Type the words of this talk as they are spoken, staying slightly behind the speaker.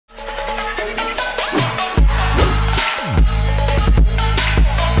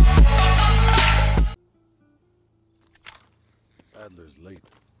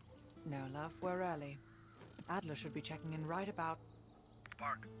We're early. Adler should be checking in right about...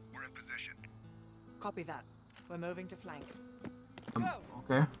 Park, we're in position. Copy that. We're moving to flank.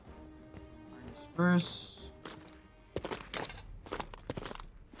 Okay. First.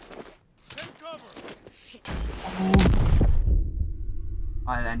 Take cover! Shit. Oh.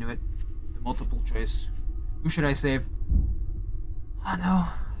 I knew it. The multiple choice. Who should I save? Oh no.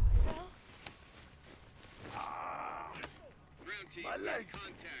 My legs.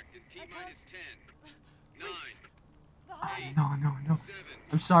 Contact in T-minus 10. 9. No.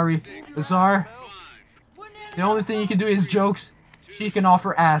 I'm sorry. Lazar. The only thing you can do is jokes. She can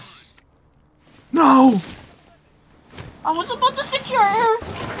offer ass. No! I was about to secure her!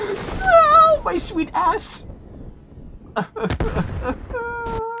 No! My sweet ass!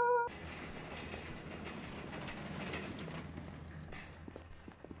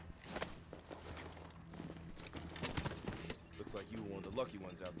 Looks like you were one of the lucky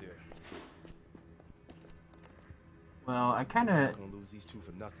ones out there. Well, I kinda Gonna lose these two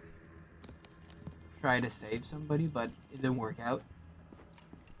for nothing. tried to save somebody, but it didn't work out.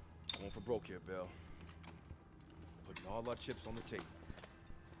 Going for broke here, Bell. Putting all our chips on the table.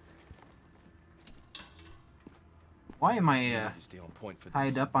 Why am We I need to stay on point for this.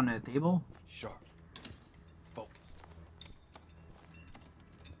 tied up on a table? Sharp. Focus.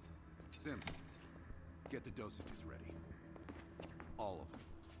 Sims, get the dosages ready. All of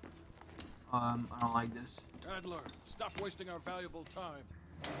them. I don't like this. Adler, stop wasting our valuable time.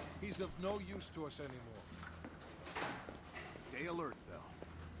 He's of no use to us anymore. Stay alert, Bell.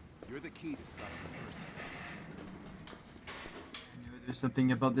 You're the key to stopping Perseus. I knew there's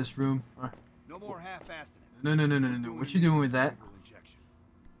something about this room. No more half-assing it. No. What you doing with that? Injection.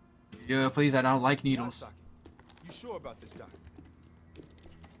 Yeah, please, I don't like needles. You sure about this, Doc?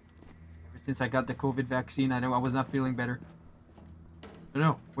 Ever since I got the COVID vaccine, I was not feeling better.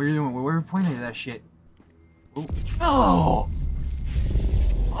 No, what are you doing? Where are you pointing at that shit? Oh! Oh!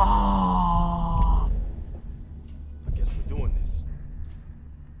 Oh! I guess we're doing this.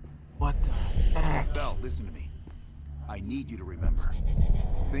 What the heck? Bell, listen to me. I need you to remember.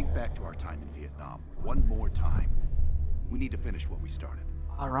 Think back to our time in Vietnam. One more time. We need to finish what we started.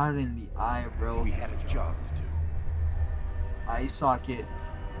 Right in the eye, bro. We had a job to do. Eye socket.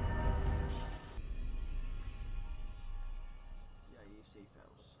 Yeah, you safe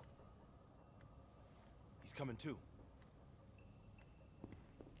house. He's coming too.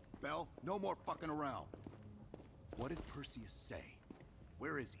 Bell, no more fucking around. What did Perseus say?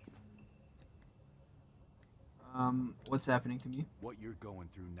 Where is he? What's happening to me? What you're going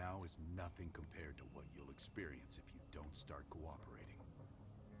through now is nothing compared to what you'll experience if you don't start cooperating.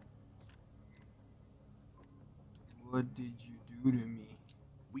 What did you do to me?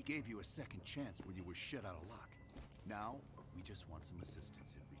 We gave you a second chance when you were shit out of luck. Now, we just want some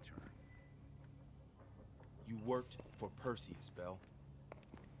assistance in return. You worked for Perseus, Bell.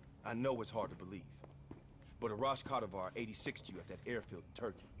 I know it's hard to believe, but Arash Kadivar 86'd you at that airfield in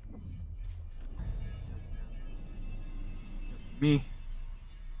Turkey. Me. You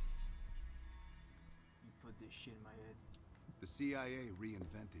put this shit in my head. The CIA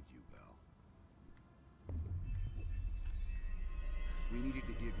reinvented you, Bell. We needed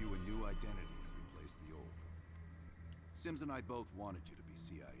to give you a new identity to replace the old. Sims and I both wanted you to be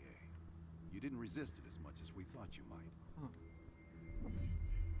CIA. You didn't resist it as much as we thought you might.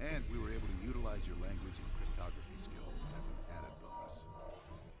 And we were able to utilize your language and cryptography skills as an added bonus.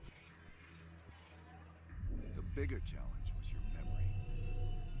 The bigger challenge was your memory.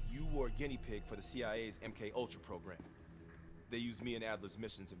 You were a guinea pig for the CIA's MK Ultra program. They used me and Adler's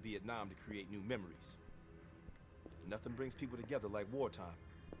missions in Vietnam to create new memories. Nothing brings people together like wartime.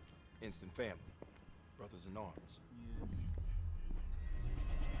 Instant family. Brothers in arms. Yeah.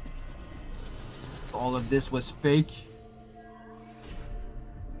 All of this was fake.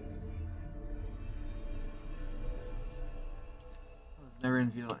 I was never in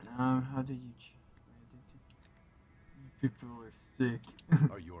Vietnam. How did you? People are sick.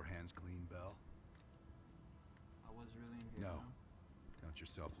 Are your hands clean, Bell? I was really in No. Vietnam. Count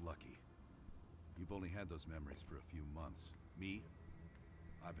yourself lucky. You've only had those memories for a few months. Me?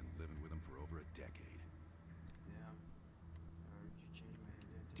 I've been living with them for over a decade. Yeah. I heard you change my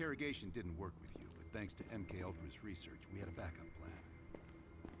identity. Interrogation didn't work with you, but thanks to MK Ultra's research, we had a backup plan.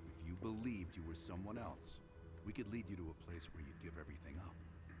 If you believed you were someone else, we could lead you to a place where you'd give everything up.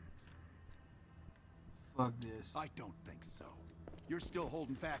 Fuck this. I don't think so. You're still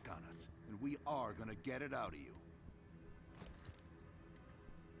holding back on us, and we are gonna get it out of you.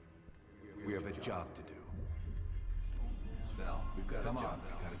 We have a job to do. Bell, we've got a job.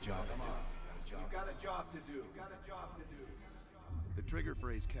 You got a job to do. You got a job to do. You got a job to do. The trigger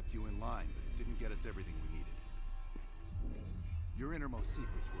phrase kept you in line, but it didn't get us everything we needed. Your innermost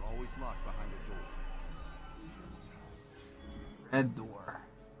secrets were always locked behind a door. Red door.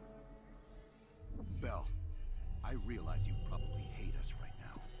 Bell, I realize you probably hate us right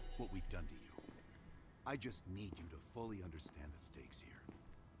now, what we've done to you. I just need you to fully understand the stakes here.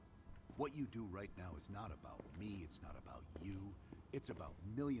 What you do right now is not about me, it's not about you, it's about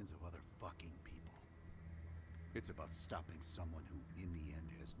millions of other fucking people. It's about stopping someone who, in the end,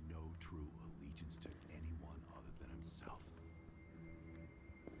 has no true allegiance to anyone other than himself.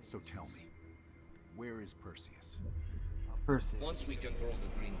 So tell me, where is Perseus? Perseus. Once we control the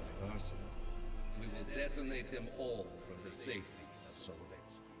Greenlight arsenal, we will detonate them all from the safety of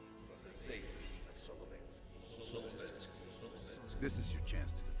Solovetsky. This is your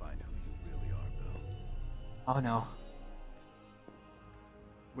chance to define who you really are, Bell. Oh no.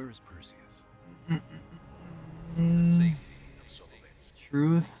 Where is Perseus? The safety of Solovetsky.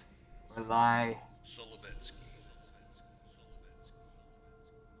 Truth or lie? Solovetsky.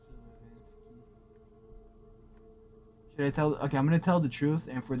 Should I tell? Okay, I'm gonna tell the truth,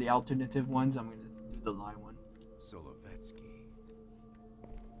 and for the alternative ones, I'm gonna do the lie one. Solovetsky.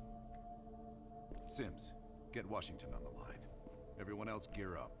 Sims, get Washington on the line. Everyone else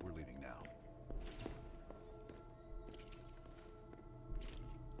gear up. We're leaving now.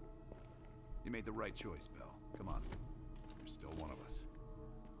 You made the right choice, Bell. Come on. You're still one of us.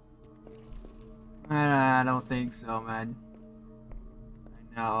 I don't think so, man.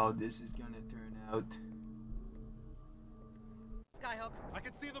 I know how this is gonna turn out. Skyhook, I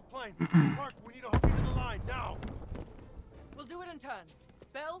can see the plane. Mark, we need to hook into the line now. we'll do it in turns.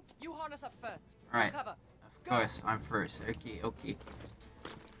 Bell, you harness up first. Alright. Cover. Of course, I'm first. Okay.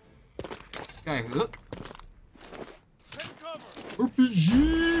 Skyhook. Take cover.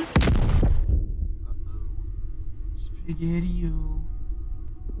 RPG. Spaghetti-o.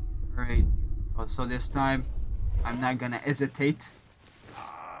 Alright. Oh, so this time, I'm not gonna hesitate.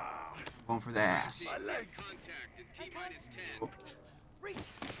 I'm going for the ass. My legs. Contact in T-minus 10. Reach.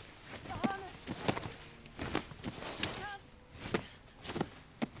 The harness.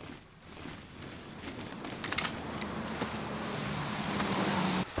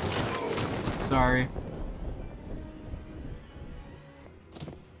 Sorry.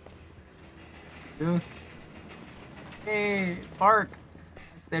 Dude. Hey, Park. I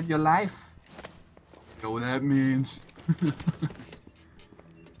saved your life. You know what that means.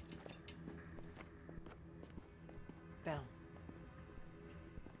 Bell.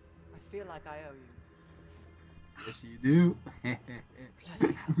 I feel like I owe you. Yes, you do.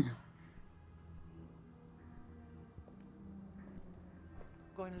 Bloody hell.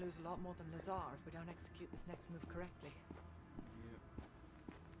 Going to lose a lot more than Lazar if we don't execute this next move correctly.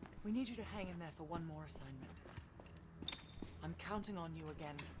 We need you to hang in there for one more assignment. I'm counting on you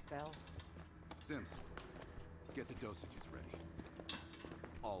again, Bell. Sims, get the dosages ready.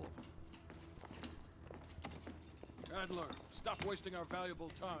 All of them. Adler, stop wasting our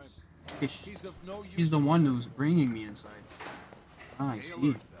valuable time. He's of no use. He's the to one us. who's bringing me inside. Ah, I Stay see.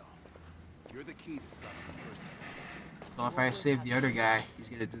 alert, Bell. You're the key to stopping Perseus. So if I save the other guy, he's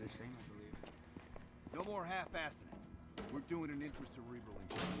gonna do the same, I believe. No more half-assing it. We're doing an intracerebral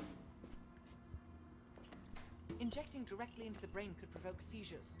injection. Injecting directly into the brain could provoke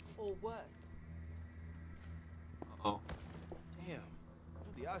seizures, or worse. Uh-oh. Damn.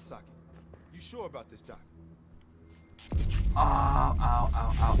 The eye socket. You sure about this, Doc? Ow.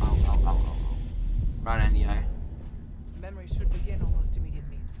 Right in the eye. Memory should begin almost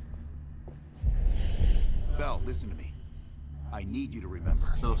immediately. Bell, listen to me. I need you to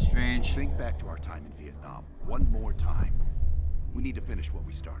remember. So strange. Think back to our time in Vietnam. One more time. We need to finish what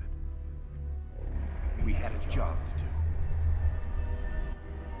we started. We had a job to do.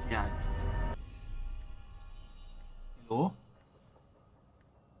 Yeah. Hello?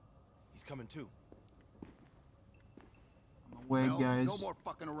 He's coming too. I'm away, Bell, guys. no more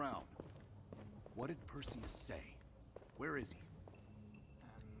fucking around. What did Perseus say? Where is he?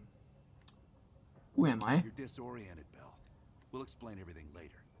 Who am I? You're disoriented, Bell. We'll explain everything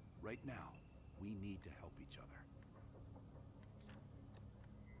later. Right now, we need to help each other.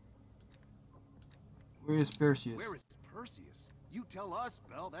 Where is Perseus? Where is Perseus? You tell us,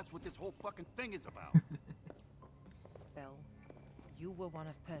 Bell. That's what this whole fucking thing is about. Bell, you were one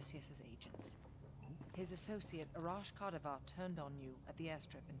of Perseus's agents. His associate, Arash Kardavar, turned on you at the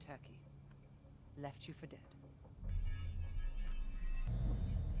airstrip in Turkey. Left you for dead.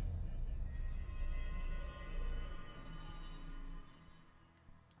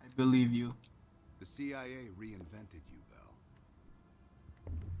 I believe you. The CIA reinvented you, Bell.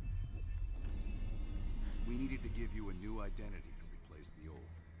 We needed to give you a new identity to replace replace the old.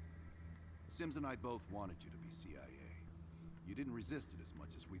 Sims and I both wanted you to be CIA. You didn't resist it as much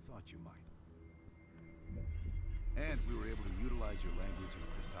as we thought you might. And we were able to utilize your language and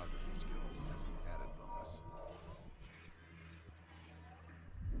cryptography skills as an added bonus.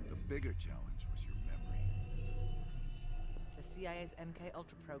 The bigger challenge was your memory. The CIA's MK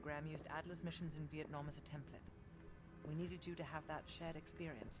Ultra program used Adler's missions in Vietnam as a template. We needed you to have that shared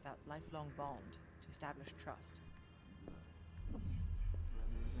experience, that lifelong bond, to establish trust.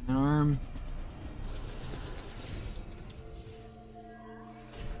 An arm.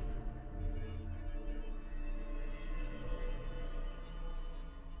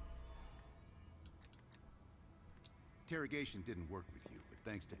 Interrogation didn't work with you, but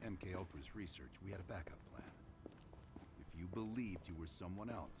thanks to MK Ultra's research, we had a backup plan. If you believed you were someone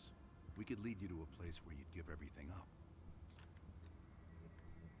else, we could lead you to a place where you'd give everything up.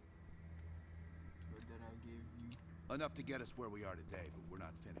 What did I give you? Enough to get us where we are today, but we're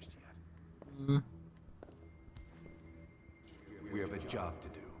not finished yet. We have a job to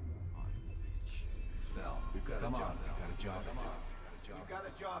do. Bell, we've got a job. We've got a job to do. We've got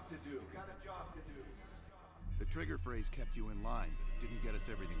a job to do. We've got a job to do. The trigger phrase kept you in line, but it didn't get us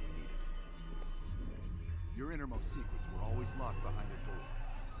everything we needed. Your innermost secrets were always locked behind a door.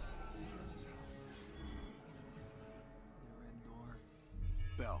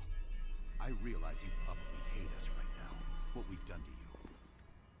 Bell, I realize you probably hate us right now, what we've done to you.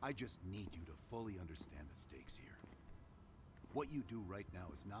 I just need you to fully understand the stakes here. What you do right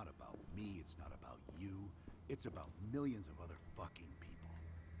now is not about me, it's not about you, it's about millions of other fucking people.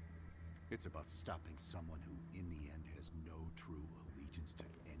 It's about stopping someone who, in the end, has no true allegiance to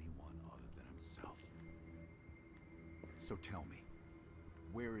anyone other than himself. So tell me,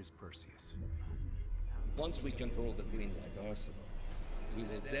 where is Perseus? Once we control the Greenlight arsenal, we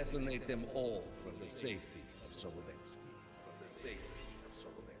will detonate them all from the safety of Solovetsky.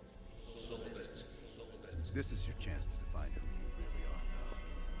 This is your chance to define who you really are,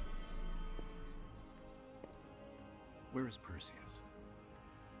 Bell. Where is Perseus?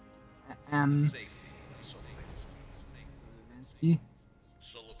 Safety of Solovetsky.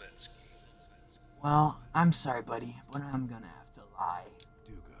 Solovetsky. Well, I'm sorry, buddy, but I'm gonna have to lie.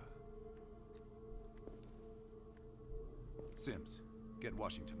 Duga. Sims, get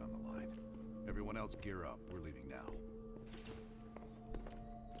Washington on the line. Everyone else gear up. We're leaving now.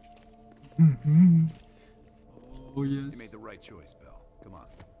 Oh, yes. You made the right choice, Bell. Come on.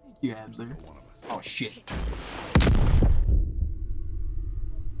 You Adler. Still one of us. Oh, shit.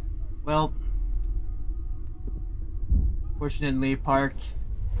 Well, fortunately, Park,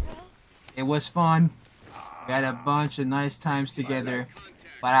 it was fun. We had a bunch of nice times together,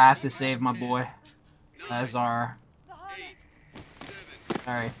 but I have to save my boy, Lazar.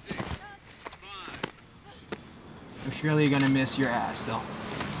 Sorry. I'm surely gonna miss your ass, though.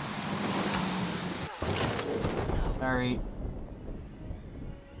 Sorry.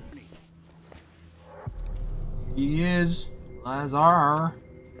 Here he is, Lazar.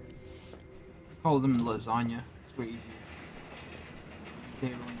 Called him lasagna. It's way easier.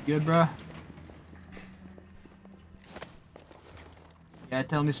 Okay, everyone good, bruh? Yeah,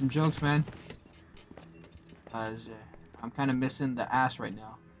 tell me some jokes, man. Cause I'm kind of missing the ass right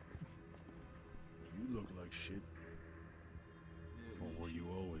now. You look like shit. Or were you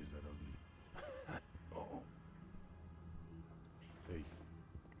always that ugly? Oh. Hey.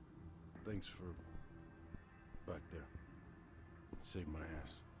 Thanks for back there. Saved my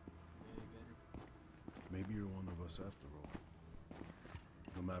ass. Maybe you're one of us after all.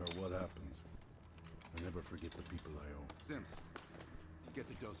 No matter what happens, I never forget the people I owe. Sims, get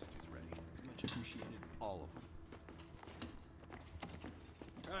the dosages ready. Much appreciated. All of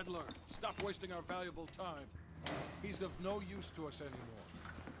them. Adler, stop wasting our valuable time. He's of no use to us anymore.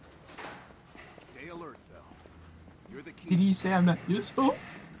 Stay alert, Bell. You're the key. Did he say I'm not useful?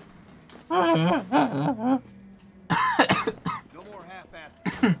 No more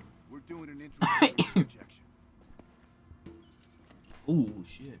half-assed. We're doing an intravenous injection. Oh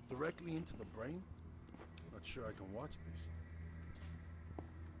shit. Directly into the brain? Not sure I can watch this.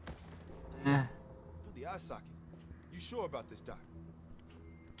 Through the eye socket. You sure about this, Doc?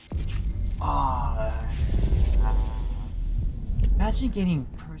 Imagine getting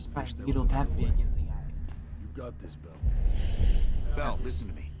cursed by a needle that big in the eye. You got this, Bell. Bell, listen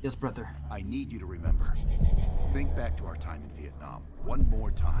to me. Yes, brother. I need you to remember. Think back to our time in Vietnam. One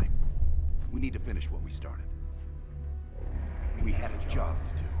more time. We need to finish what we started. We had a job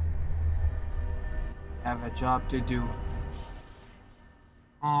to do. Have a job to do.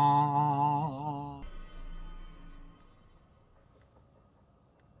 Aww.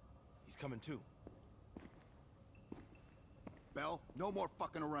 He's coming too. Bell, no more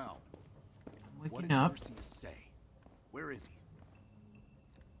fucking around. I'm What waking did up. Perseus say? Where is he?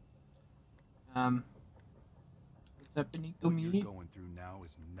 What's happening to What me? you're going through now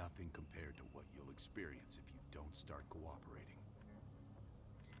is nothing compared to what you'll experience if you don't start cooperating.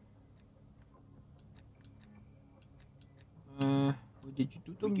 What did you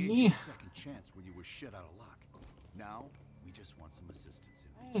do to We gave me? you a second chance when you were shit out of luck. Now, we just want some assistance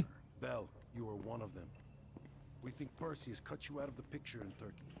in return. Bell, you are one of them. We think Perseus cut you out of the picture in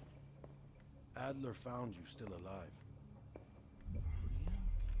Turkey. Adler found you still alive.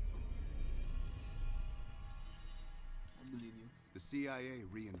 I believe you. The CIA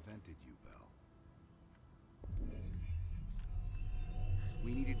reinvented you, Bell.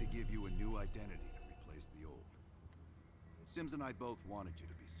 We needed to give you a new identity to replace the old. Sims and I both wanted you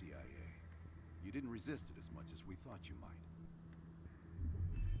to be CIA. You didn't resist it as much as we thought you might.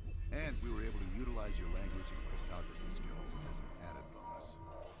 And we were able to utilize your language and cryptography skills as an added bonus.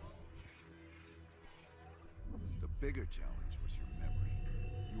 The bigger challenge was your memory.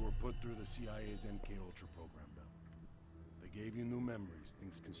 You were put through the CIA's MK Ultra program, Bell. They gave you new memories,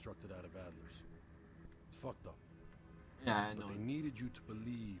 things constructed out of Adler's. It's fucked up. Yeah, I know. But they needed you to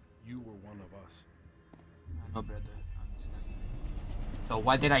believe you were one of us. I know, brother. I understand. So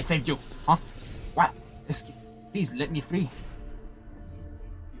why did I save you? Huh? What? Please let me free.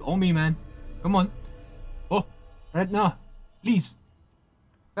 You owe me, man. Come on. Oh, right now. Please.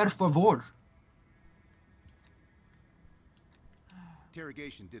 Per favor.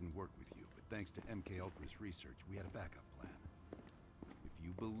 Interrogation didn't work with you, but thanks to MK Ultra's research, we had a backup plan. If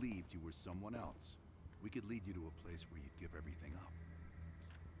you believed you were someone else, we could lead you to a place where you'd give everything up.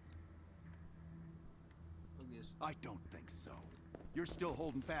 I don't think so. You're still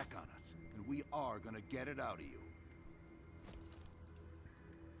holding back on us, and we are gonna get it out of you.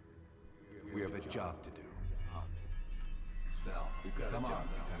 We have a job to do. Bell, come on,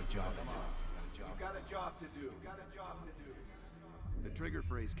 we got a job to do. You got a job to do. The trigger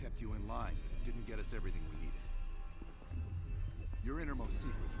phrase kept you in line, but it didn't get us everything we needed. Your innermost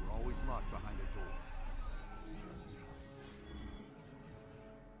secrets were always locked behind a door.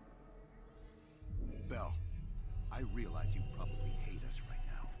 Bell, I realize you probably hate us right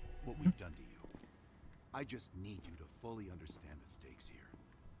now, what we've done to you. I just need you to fully understand the stakes here.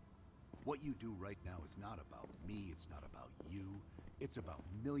 What you do right now is not about me, it's not about you, it's about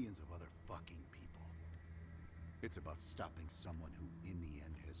millions of other fucking people. It's about stopping someone who, in the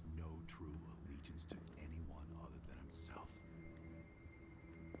end, has no true allegiance to anyone other than himself.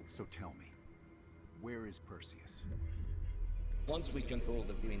 So tell me, where is Perseus? Once we control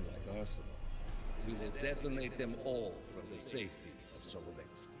the Greenlight arsenal, we will detonate them all from the safety of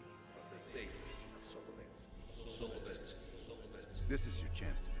Solovetsky. This is your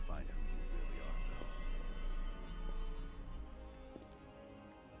chance to define who you really are, Bell.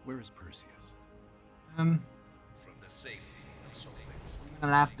 Where is Perseus? From the safety of Solovetsky. I'll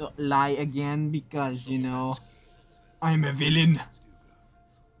have to lie again because, you know, I'm a villain.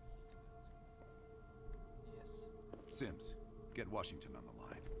 Sims, get Washington on the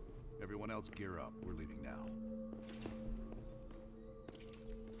line. Everyone else gear up. We're leaving now.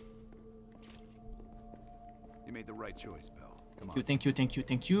 You made the right choice, Bell. Come on. Thank you, thank you,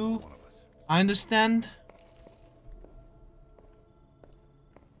 thank you. One of us. I understand.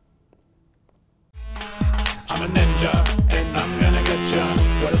 I'm a ninja, and I'm gonna get ya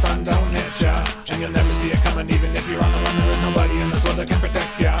where the sun don't hit ya, and you'll never see it coming. Even if you're on the run, there is nobody in this world that can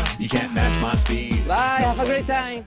protect ya. You can't match my speed. Bye, have a great time.